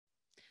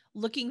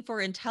looking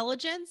for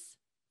intelligence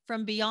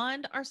from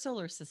beyond our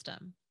solar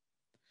system.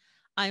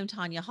 I'm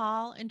Tonya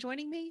Hall, and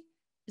joining me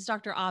is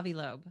Dr. Avi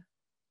Loeb,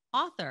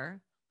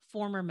 author,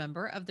 former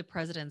member of the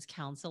President's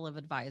Council of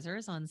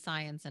Advisors on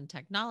Science and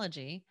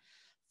Technology,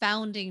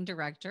 founding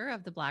director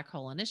of the Black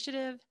Hole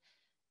Initiative,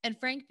 and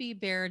Frank B.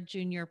 Baird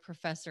Jr.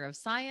 Professor of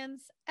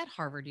Science at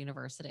Harvard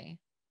University.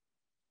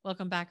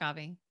 Welcome back,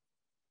 Avi.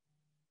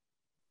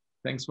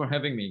 Thanks for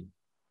having me.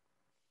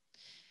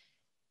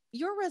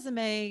 Your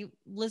resume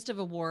list of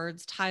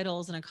awards,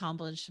 titles, and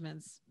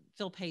accomplishments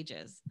fill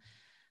pages.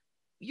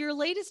 Your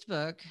latest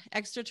book,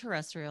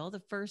 Extraterrestrial, The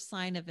First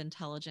Sign of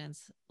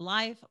Intelligence,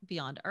 Life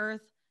Beyond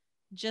Earth,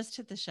 just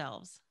hit the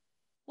shelves.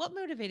 What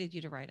motivated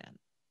you to write it?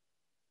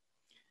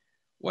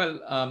 Well,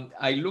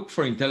 I look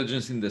for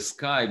intelligence in the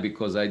sky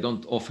because I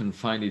don't often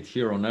find it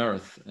here on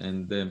Earth.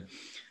 And,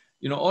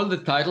 all the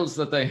titles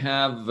that I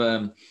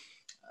have,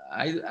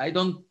 I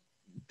don't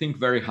think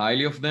very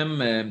highly of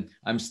them.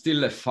 I'm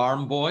still a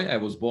farm boy. I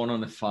was born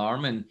on a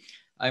farm, and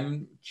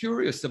I'm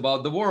curious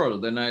about the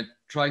world, and I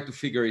try to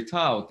figure it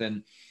out.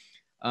 And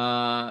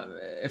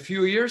a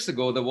few years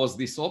ago, there was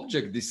this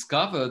object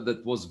discovered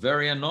that was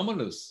very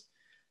anomalous,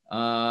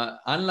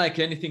 unlike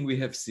anything we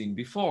have seen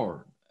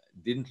before.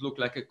 It didn't look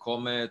like a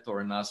comet or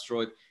an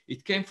asteroid.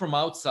 It came from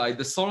outside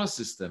the solar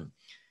system.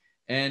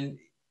 And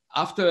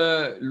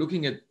after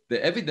looking at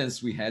the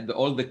evidence we had,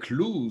 all the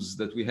clues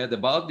that we had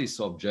about this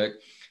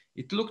object,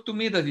 it looked to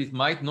me that it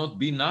might not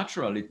be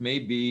natural. It may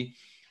be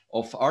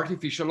of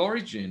artificial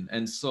origin.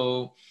 And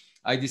so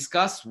I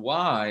discussed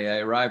why I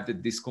arrived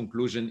at this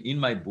conclusion in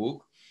my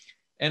book.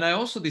 And I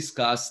also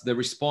discussed the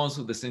response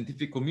of the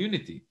scientific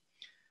community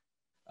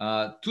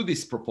to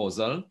this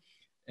proposal,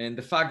 and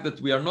the fact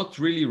that we are not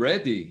really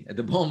ready at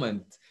the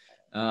moment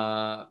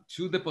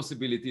to the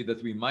possibility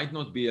that we might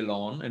not be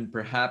alone, and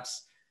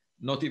perhaps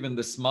not even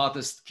the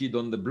smartest kid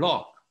on the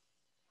block.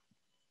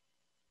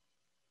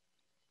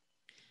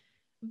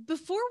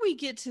 Before we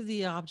get to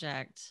the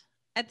object,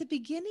 at the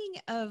beginning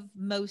of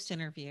most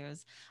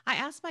interviews, I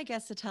ask my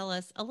guests to tell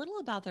us a little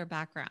about their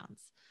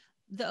backgrounds.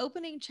 The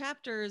opening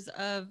chapters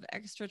of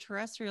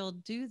Extraterrestrial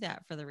do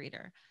that for the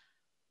reader.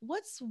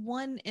 What's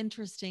one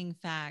interesting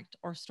fact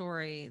or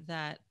story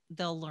that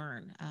they'll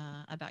learn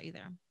about you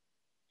there?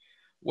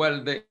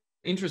 Well, the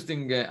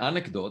interesting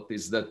anecdote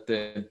is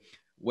that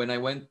when I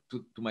went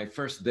to my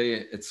first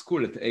day at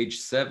school at age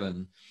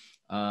 7,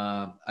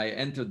 I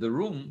entered the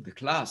room, the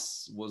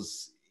class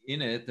was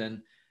in it,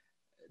 and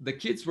the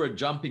kids were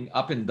jumping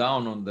up and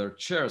down on their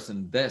chairs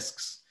and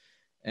desks.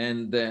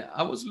 And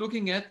I was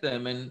looking at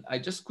them, and I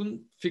just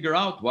couldn't figure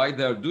out why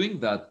they're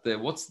doing that.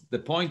 What's the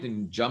point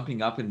in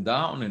jumping up and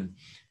down? And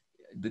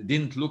it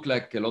didn't look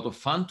like a lot of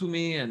fun to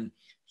me, and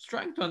I was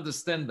trying to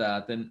understand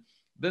that. And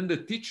then the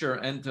teacher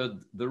entered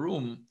the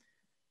room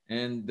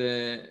and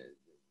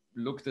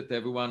looked at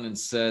everyone and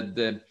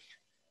said,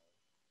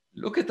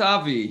 look at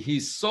Avi,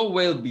 he's so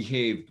well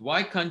behaved.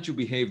 Why can't you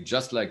behave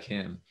just like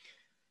him?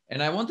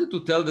 And I wanted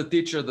to tell the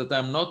teacher that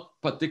I'm not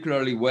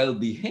particularly well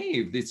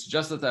behaved. It's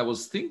just that I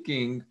was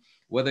thinking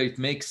whether it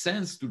makes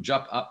sense to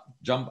jump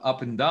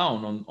up and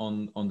down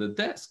on the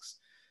desks.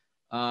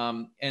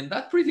 And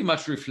that pretty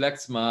much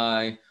reflects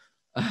my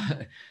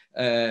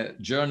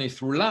journey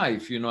through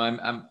life.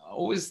 I'm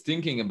always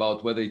thinking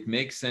about whether it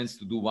makes sense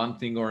to do one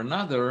thing or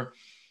another.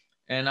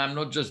 And I'm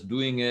not just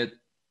doing it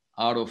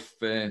out of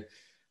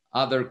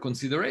other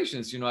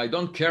considerations. I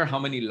don't care how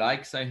many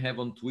likes I have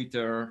on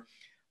Twitter,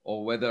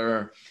 or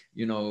whether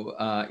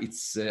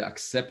it's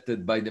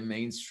accepted by the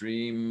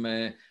mainstream.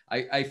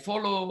 I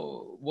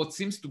follow what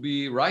seems to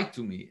be right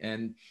to me.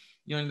 And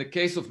in the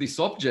case of this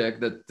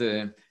object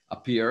that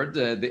appeared,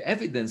 the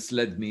evidence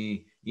led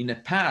me in a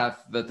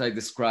path that I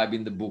describe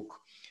in the book.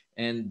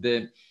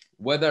 And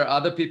whether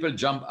other people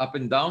jump up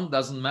and down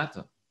doesn't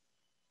matter.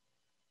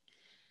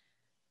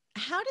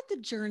 How did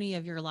the journey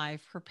of your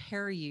life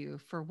prepare you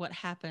for what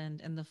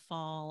happened in the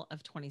fall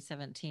of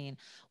 2017?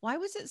 Why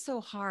was it so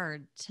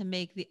hard to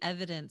make the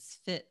evidence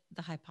fit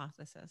the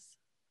hypothesis?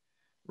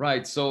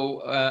 Right.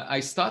 So I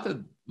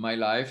started my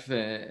life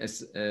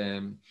as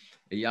a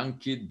young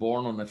kid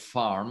born on a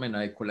farm, and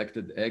I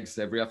collected eggs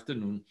every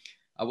afternoon.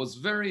 I was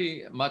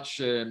very much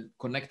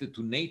connected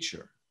to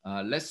nature,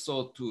 less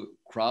so to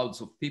crowds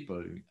of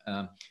people.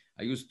 I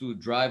used to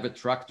drive a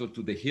tractor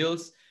to the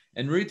hills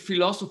and read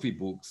philosophy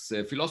books.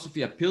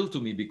 Philosophy appealed to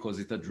me because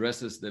it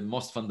addresses the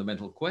most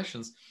fundamental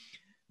questions.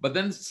 But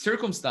then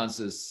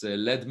circumstances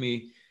led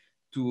me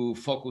to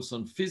focus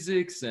on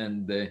physics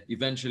and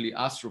eventually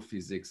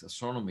astrophysics,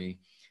 astronomy.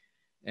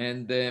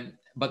 And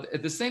but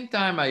at the same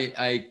time,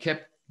 I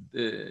kept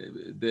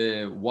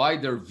the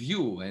wider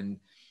view, and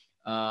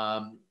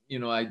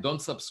I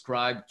don't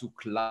subscribe to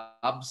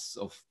clubs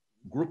of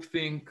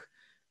groupthink.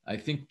 I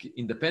think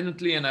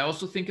independently, and I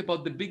also think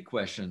about the big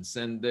questions.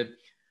 And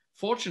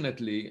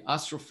fortunately,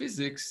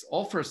 astrophysics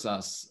offers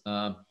us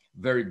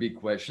very big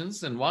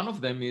questions. And one of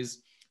them is,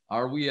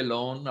 are we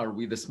alone? Are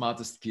we the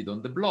smartest kid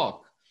on the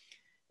block?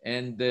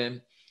 And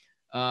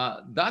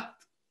that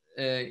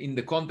in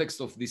the context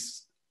of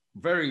this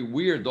very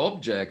weird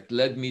object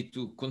led me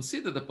to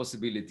consider the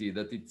possibility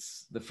that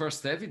it's the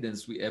first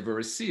evidence we ever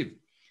received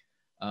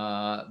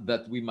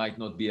that we might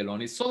not be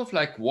alone. It's sort of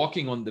like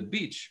walking on the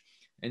beach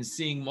and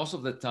seeing most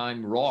of the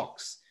time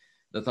rocks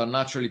that are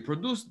naturally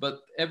produced,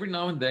 but every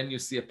now and then you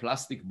see a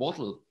plastic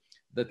bottle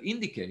that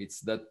indicates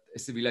that a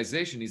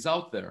civilization is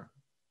out there.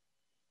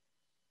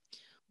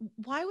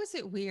 Why was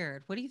it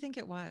weird? What do you think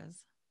it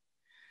was?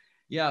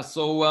 Yeah,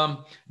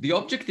 so the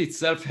object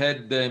itself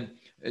had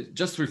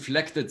just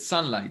reflected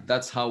sunlight.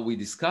 That's how we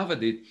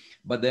discovered it.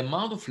 But the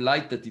amount of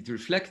light that it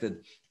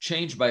reflected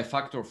changed by a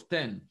factor of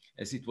 10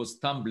 as it was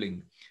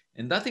tumbling.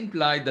 And that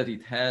implied that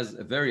it has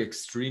a very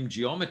extreme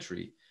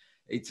geometry.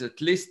 It's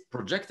at least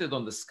projected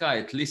on the sky,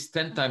 at least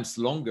 10 times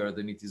longer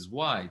than it is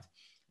wide.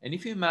 And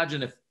if you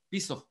imagine a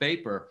piece of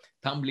paper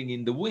tumbling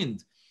in the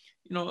wind,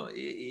 you know,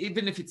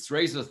 even if it's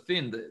razor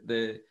thin,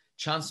 the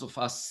chance of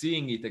us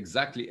seeing it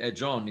exactly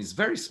edge on is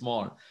very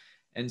small.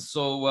 And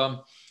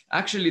so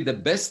actually the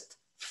best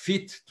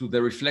fit to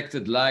the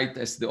reflected light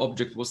as the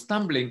object was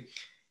tumbling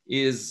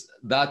is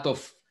that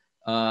of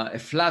a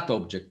flat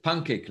object,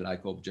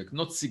 pancake-like object,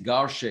 not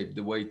cigar-shaped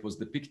the way it was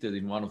depicted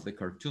in one of the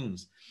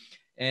cartoons.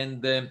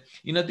 And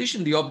in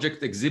addition, the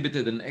object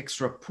exhibited an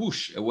extra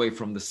push away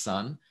from the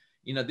sun,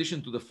 in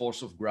addition to the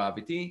force of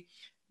gravity,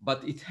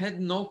 but it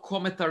had no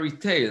cometary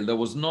tail. There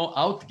was no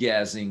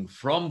outgassing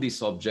from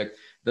this object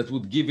that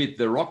would give it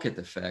the rocket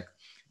effect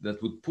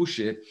that would push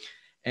it.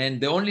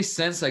 And the only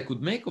sense I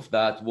could make of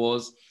that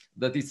was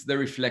that it's the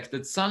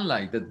reflected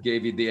sunlight that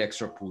gave it the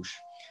extra push.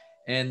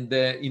 And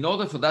in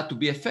order for that to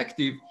be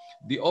effective,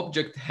 the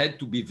object had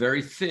to be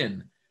very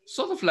thin,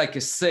 sort of like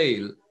a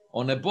sail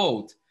on a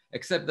boat,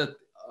 except that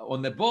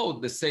on a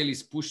boat, the sail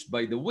is pushed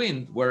by the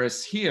wind,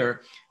 whereas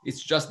here,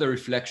 it's just the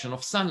reflection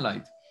of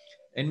sunlight.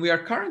 And we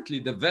are currently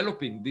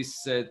developing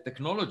this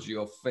technology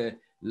of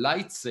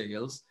light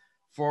sails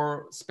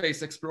for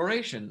space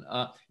exploration.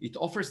 It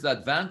offers the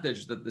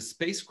advantage that the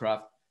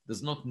spacecraft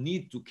does not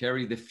need to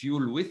carry the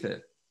fuel with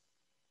it.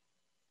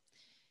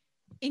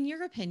 In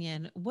your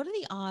opinion, what are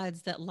the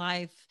odds that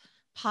life,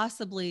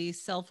 possibly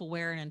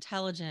self-aware and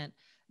intelligent,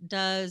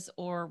 does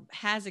or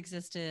has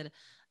existed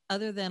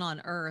other than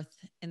on Earth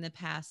in the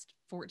past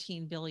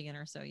 14 billion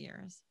or so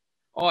years?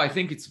 Oh, I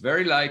think it's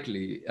very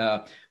likely.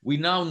 We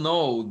now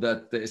know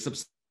that a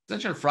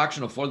substantial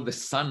fraction of all the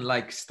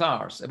sun-like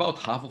stars, about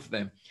half of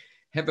them,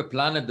 have a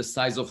planet the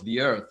size of the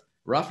Earth,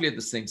 roughly at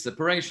the same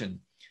separation.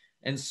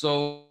 And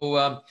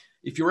so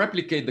if you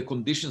replicate the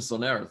conditions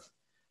on Earth,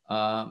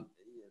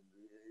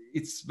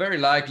 it's very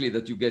likely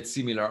that you get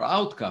similar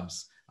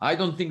outcomes. I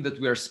don't think that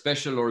we are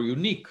special or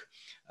unique.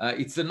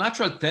 It's a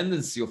natural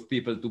tendency of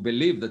people to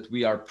believe that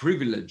we are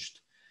privileged.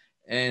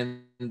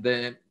 And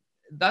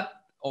that,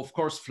 of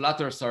course,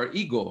 flatters our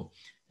ego.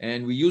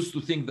 And we used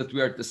to think that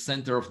we are at the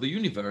center of the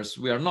universe.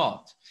 We are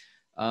not.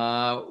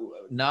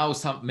 Now,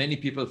 many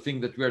people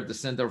think that we are at the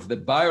center of the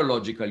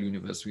biological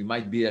universe. We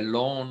might be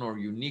alone or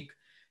unique.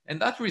 And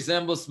that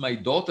resembles my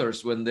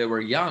daughters when they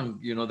were young.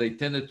 You know, they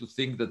tended to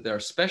think that they're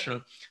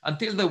special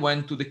until they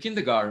went to the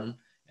kindergarten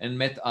and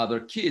met other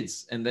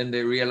kids. And then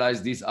they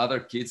realized these other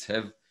kids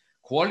have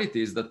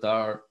qualities that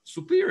are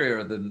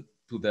superior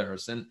to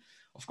theirs. And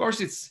of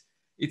course,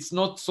 it's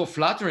not so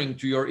flattering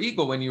to your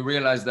ego when you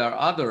realize there are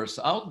others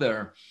out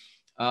there.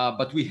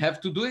 But we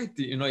have to do it.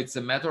 You know, it's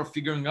a matter of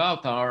figuring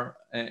out our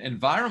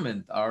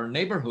environment, our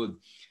neighborhood.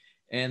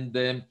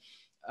 And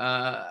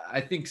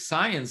I think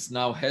science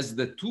now has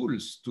the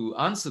tools to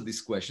answer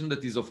this question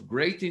that is of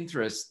great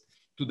interest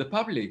to the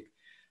public.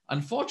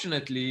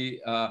 Unfortunately,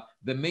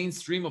 the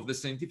mainstream of the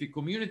scientific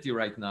community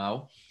right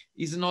now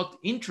is not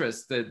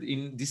interested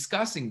in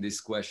discussing this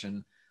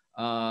question.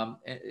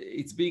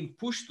 It's being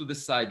pushed to the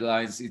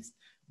sidelines.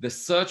 The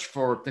search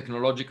for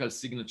technological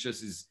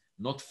signatures is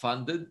not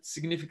funded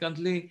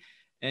significantly,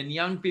 and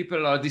young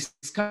people are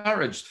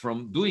discouraged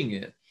from doing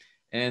it.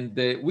 And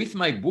with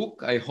my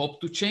book, I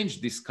hope to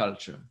change this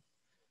culture.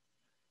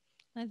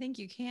 I think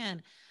you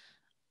can.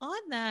 On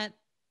that,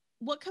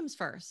 what comes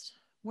first?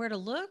 Where to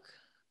look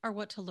or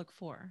what to look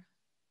for?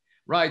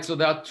 Right. So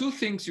there are two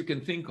things you can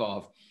think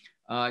of.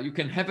 You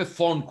can have a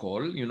phone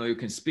call. You know, you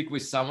can speak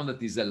with someone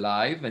that is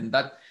alive, and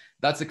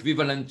that's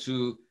equivalent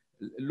to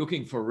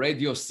looking for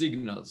radio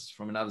signals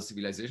from another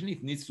civilization.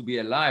 It needs to be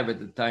alive at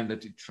the time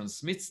that it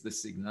transmits the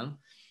signal.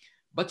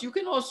 But you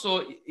can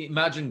also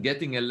imagine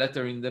getting a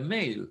letter in the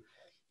mail.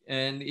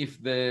 And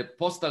if the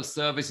postal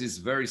service is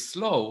very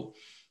slow,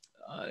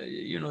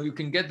 you know, you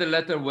can get the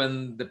letter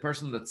when the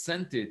person that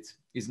sent it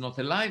is not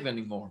alive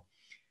anymore.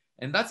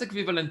 And that's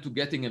equivalent to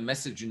getting a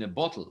message in a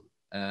bottle,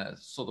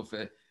 sort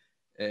of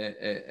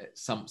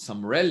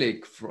some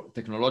relic,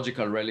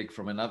 technological relic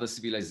from another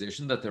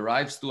civilization that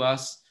arrives to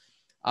us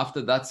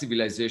after that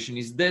civilization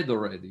is dead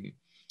already.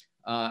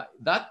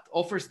 That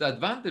offers the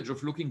advantage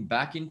of looking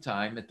back in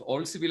time at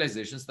all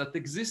civilizations that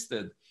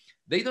existed.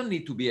 They don't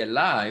need to be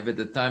alive at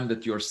the time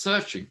that you're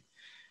searching.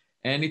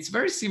 And it's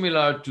very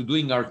similar to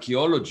doing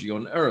archaeology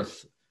on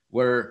Earth,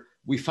 where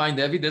we find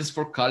evidence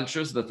for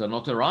cultures that are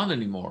not around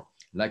anymore,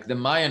 like the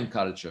Mayan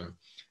culture.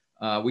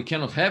 We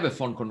cannot have a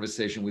phone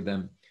conversation with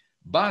them,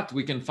 but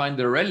we can find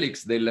the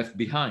relics they left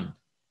behind.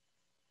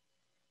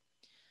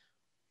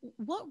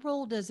 What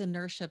role does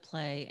inertia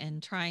play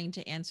in trying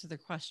to answer the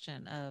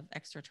question of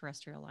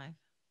extraterrestrial life?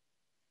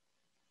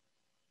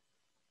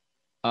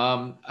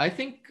 I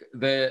think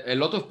a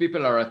lot of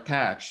people are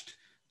attached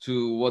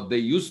to what they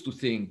used to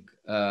think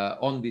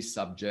on this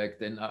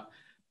subject, and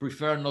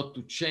prefer not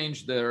to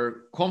change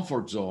their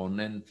comfort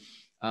zone. And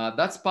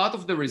that's part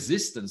of the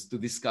resistance to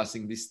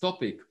discussing this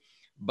topic.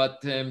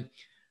 But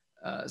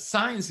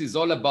science is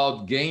all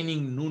about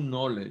gaining new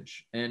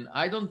knowledge. And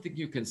I don't think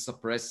you can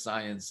suppress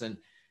science, and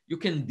you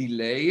can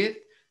delay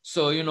it.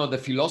 So, the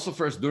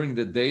philosophers during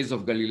the days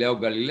of Galileo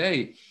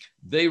Galilei,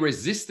 they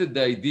resisted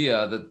the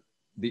idea that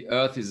the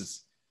Earth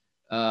is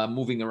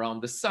moving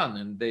around the sun.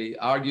 And they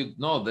argued,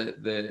 no,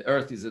 the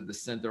Earth is at the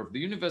center of the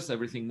universe,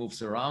 everything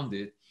moves around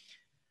it.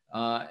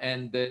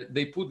 And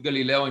they put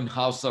Galileo in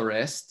house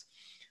arrest.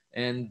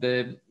 And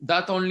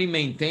that only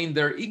maintained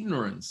their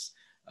ignorance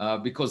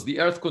because the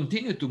Earth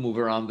continued to move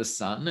around the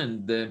sun.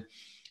 And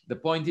the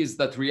point is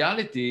that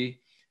reality,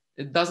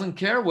 it doesn't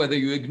care whether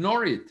you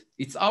ignore it.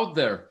 It's out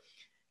there.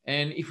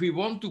 And if we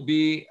want to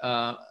be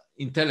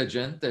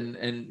intelligent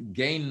and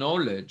gain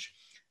knowledge,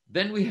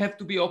 then we have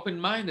to be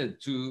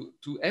open-minded to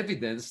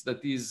evidence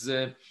that is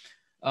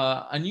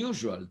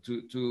unusual,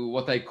 to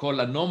what I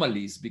call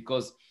anomalies,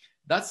 because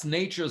that's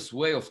nature's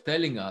way of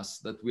telling us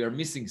that we are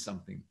missing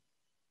something.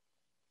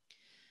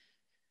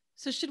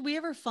 So, should we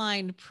ever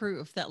find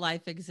proof that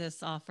life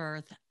exists off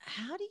Earth,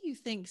 how do you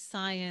think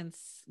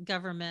science,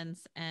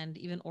 governments, and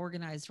even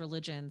organized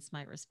religions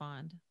might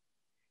respond?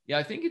 Yeah,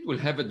 I think it will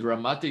have a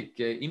dramatic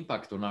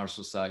impact on our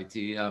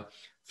society.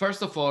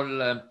 First of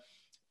all,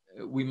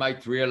 we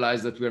might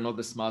realize that we are not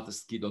the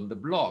smartest kid on the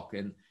block.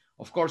 And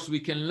of course, we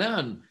can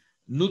learn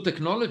new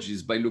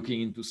technologies by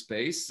looking into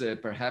space.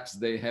 Perhaps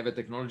they have a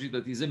technology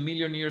that is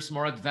 1,000,000 years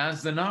more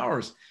advanced than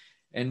ours,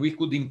 and we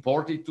could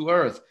import it to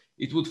Earth.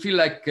 It would feel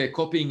like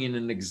copying in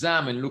an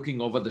exam and looking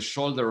over the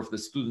shoulder of the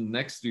student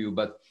next to you.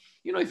 But,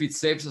 if it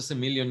saves us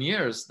 1,000,000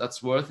 years,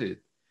 that's worth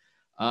it.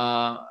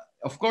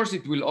 Of course,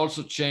 it will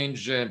also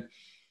change the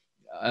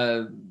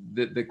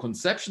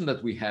conception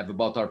that we have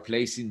about our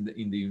place in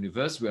the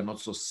universe. We are not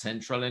so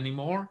central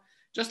anymore.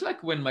 Just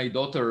like when my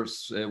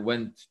daughters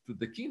went to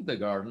the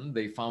kindergarten,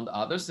 they found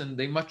others and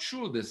they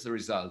matured as a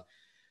result.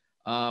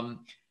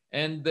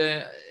 And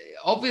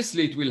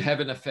obviously, it will have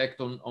an effect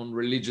on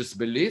religious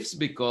beliefs,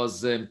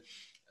 because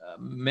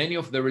many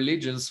of the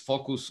religions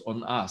focus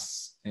on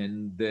us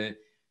and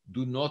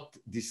do not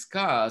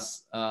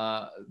discuss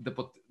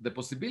the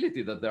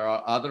possibility that there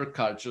are other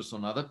cultures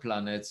on other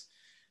planets,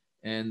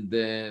 and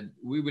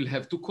we will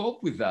have to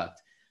cope with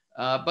that.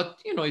 But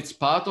it's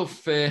part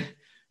of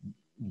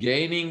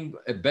gaining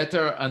a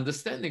better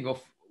understanding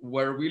of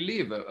where we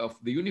live, of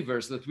the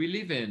universe that we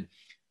live in.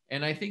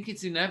 And I think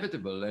it's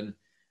inevitable,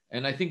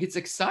 and I think it's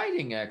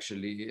exciting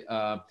actually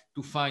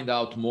to find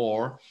out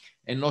more,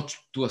 and not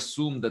to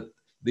assume that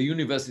the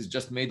universe is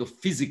just made of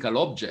physical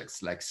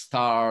objects like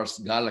stars,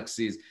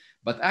 galaxies,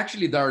 but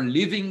actually there are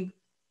living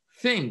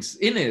things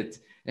in it,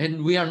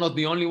 and we are not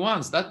the only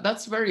ones.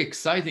 That's very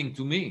exciting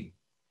to me.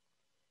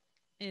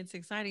 It's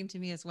exciting to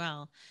me as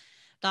well.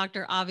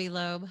 Dr. Avi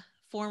Loeb,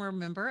 former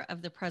member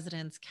of the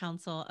President's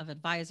Council of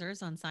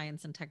Advisors on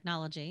Science and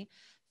Technology,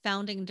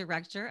 founding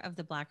director of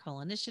the Black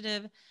Hole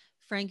Initiative,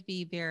 Frank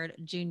B. Baird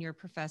Jr.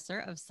 Professor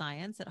of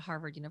Science at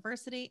Harvard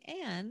University,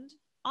 and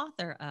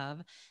author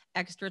of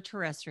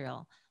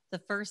Extraterrestrial, the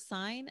first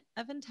sign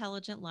of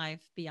intelligent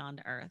life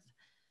beyond Earth.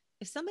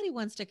 If somebody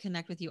wants to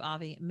connect with you,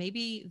 Avi,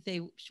 maybe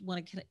they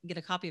want to get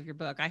a copy of your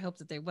book. I hope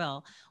that they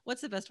will.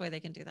 What's the best way they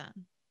can do that?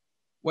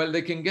 Well,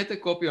 they can get a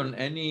copy on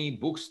any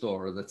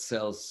bookstore that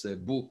sells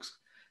books,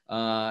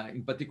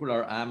 in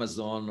particular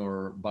Amazon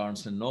or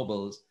Barnes and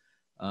Nobles.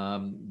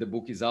 The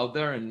book is out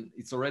there, and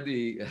it's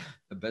already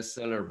a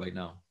bestseller by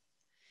now.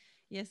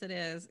 Yes, it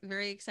is.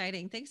 Very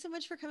exciting. Thanks so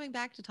much for coming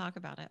back to talk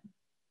about it.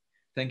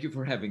 Thank you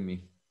for having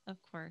me. Of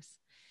course.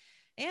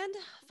 And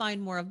find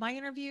more of my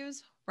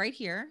interviews right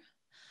here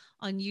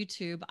on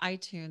YouTube,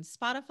 iTunes,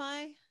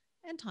 Spotify,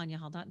 and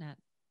TonyaHall.net.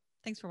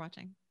 Thanks for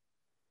watching.